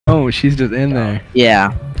Oh, she's just in there.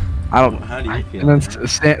 Yeah. I don't. How do you feel? And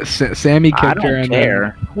then Sammy kicked I her. don't And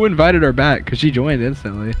care. who invited her back? Because she joined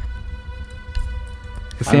instantly.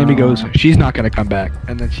 Sammy goes, she's not gonna come back,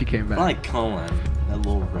 and then she came back. I like Colin, that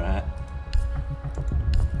little rat.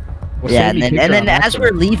 Well, Yeah, Sammy and kicked her then on as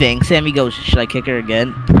we're leaving, Sammy goes, "Should I kick her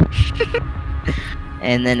again?"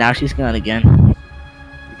 And then now she's gone again.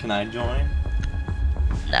 Can I join?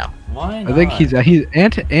 No. Why not? I think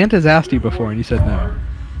Ant has asked you before, and you said no.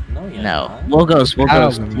 No, you're No. not. We'll go,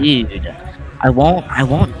 Thousand. dude. I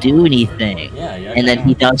won't do anything. Yeah, yeah. And then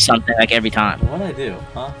he does something like every time. What'd I do,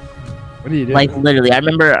 huh? What do you do? Like literally, I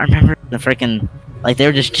remember the freaking like they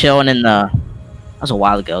were just chilling in the. That was a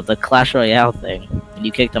while ago. The Clash Royale thing, and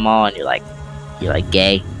you kicked them all, and you're like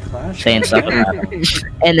gay, Clash saying stuff about them.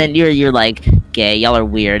 And then you're like gay. Y'all are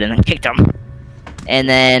weird, and I kicked them. And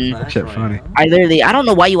then Clash Shit, Royale. funny. I don't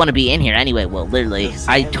know why you want to be in here anyway. Well, literally,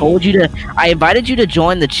 I invited you to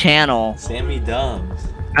join the channel. Sammy Dubs.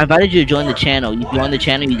 I invited you to join the channel. You join the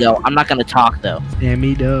channel, you go, I'm not gonna talk though.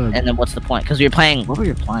 Sammy Dub. And then what's the point? Because we were playing. What were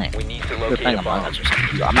you playing? We need to We were locate playing a Among bomb. Us or something.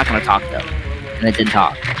 You go, I'm not gonna talk though. And it didn't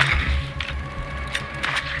talk.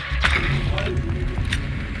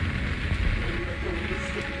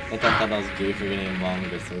 I thought I was gay for getting Among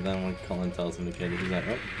Us, so then when Colin tells him to get it, he's like,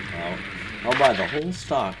 oh, I'll buy the whole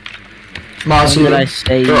stock. When did I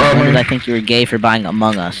say? When did I think you were gay for buying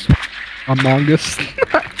Among Us? Among Us.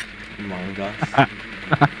 Among Us.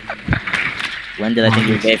 When did I think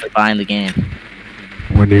you were gay for buying the game?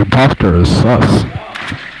 When the imposter is sus.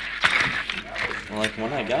 Well, like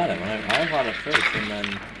when I got it, when I bought it first, and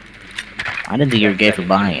then I didn't think you were gay for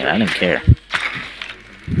buying it. I didn't care.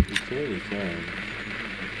 you clearly cared.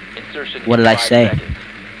 Insertion What in did I 5 say? seconds.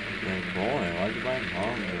 Like, boy, why'd you buy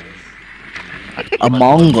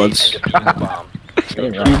Among Us? Among Us. Defuse the bomb. Say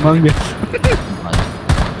it right. Among Us.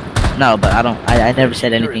 No, but I never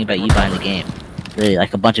said anything about you buying the game. Really,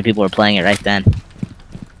 like a bunch of people were playing it right then.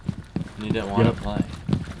 You didn't want to play.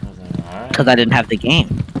 I was like, alright. Because I didn't have the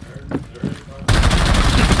game.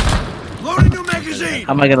 Loading new magazine.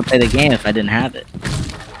 How am I gonna play the game if I didn't have it?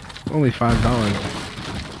 Only $5.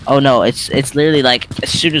 Oh no, it's literally like as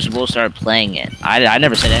soon as Will started playing it, I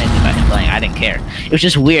never said anything about him playing. I didn't care. It was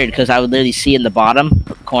just weird because I would literally see in the bottom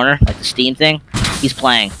corner, like the Steam thing, he's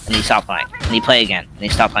playing and he stopped playing, and he play again, and he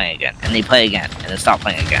stopped playing again, and he play again, and then stop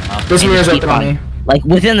playing again. This And mirror's just keep open on me. Like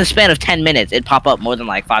within the span of 10 minutes, it'd pop up more than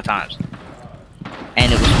like 5 times,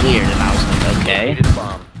 and it was weird. And I was like, okay. Located a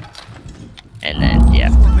bomb. And then yeah.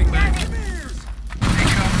 You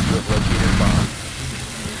have located a bomb.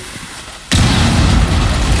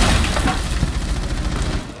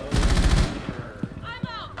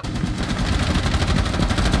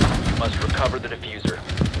 Must recover the diffuser.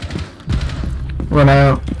 Run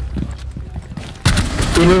out.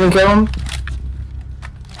 Didn't even kill him?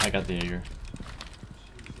 I got the Jaeger.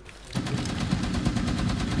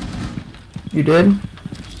 You did?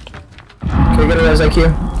 Okay, get a res IQ.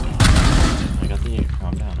 I got the Jaeger.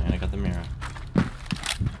 Calm down, man. I got the mirror.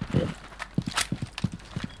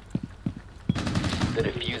 The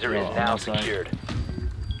diffuser Yo, is now outside. secured.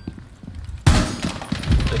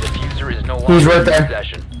 The diffuser is no longer He's right in there.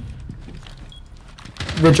 possession.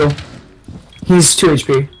 Vigil. He's 2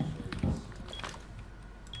 HP.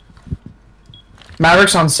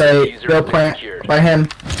 Maverick's on site. Diffuser Go has been plant secured. by him.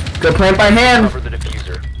 Go plant by him! Cover the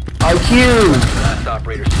diffuser. IQ! Last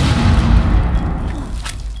operator standing.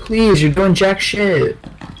 Please, you're doing jack shit.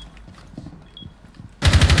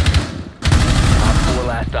 Op 4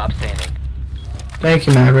 last stop standing. Thank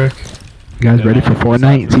you, Maverick. You guys ready for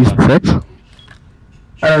Fortnite Season 6?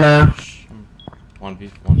 I don't know.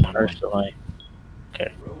 1v1. Personally,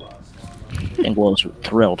 okay. I think Will was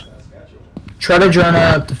thrilled. Try to join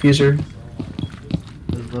a diffuser.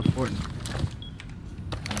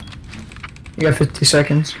 You got 50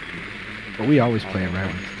 seconds. But we always play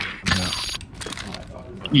around.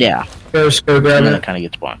 Yeah. Just go grab And then it. it kind of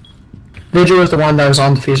gets boring. Vigil was the one that was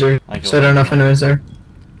on diffuser, I so I don't know if anyone's there.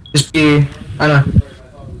 Just be, I don't know.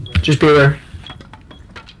 Just be aware.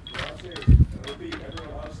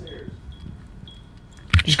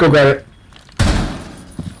 Just go grab it.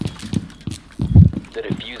 The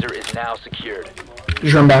diffuser is now secured.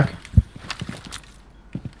 Just run back.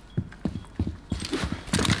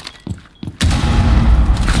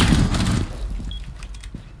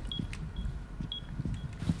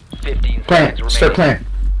 Plant. Seconds Start remaining.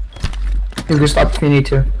 plant. You can stop if you need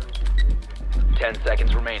to. 10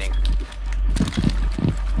 seconds remaining.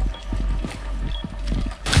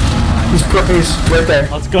 He's right there.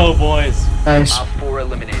 Let's go, boys. Nice. Op 4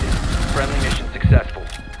 eliminated. Friendly mission successful.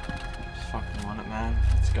 Just fucking want it, man.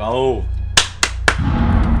 Let's go.